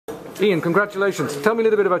Ian, congratulations. Tell me a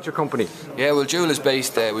little bit about your company. Yeah, well, Joule is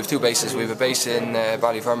based, we have two bases. We have a base in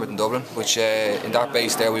Ballyfermot in Dublin, which in that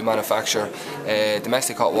base there we manufacture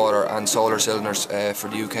domestic hot water and solar cylinders for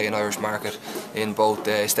the UK and Irish market in both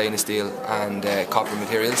stainless steel and copper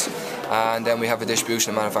materials. And then we have a distribution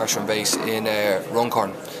and manufacturing base in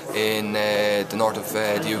Runcorn in the north of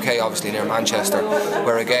the UK, obviously near Manchester,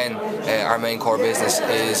 where again our main core business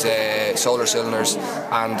is solar cylinders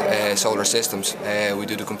and solar systems. We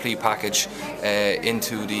do the complete package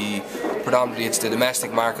into predominantly it's the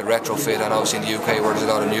domestic market retrofit, and obviously in the UK where there's a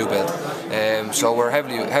lot of new build. So we're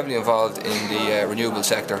heavily involved in the renewable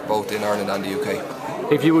sector, both in Ireland and the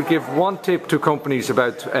UK. If you would give one tip to companies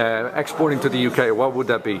about exporting to the UK, what would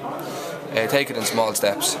that be? Take it in small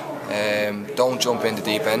steps. Don't jump in the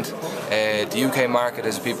deep end. The UK market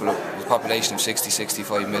has a population of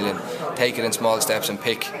 60-65 million. Take it in small steps and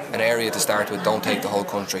pick an area to start with. Don't take the whole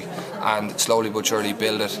country, and slowly but surely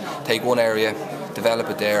build it. Take one area, develop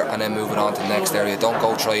it there, and then move it on to the next area. Don't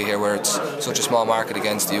go try here where it's such a small market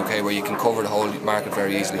against the UK where you can cover the whole market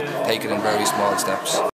very easily. Take it in very small steps.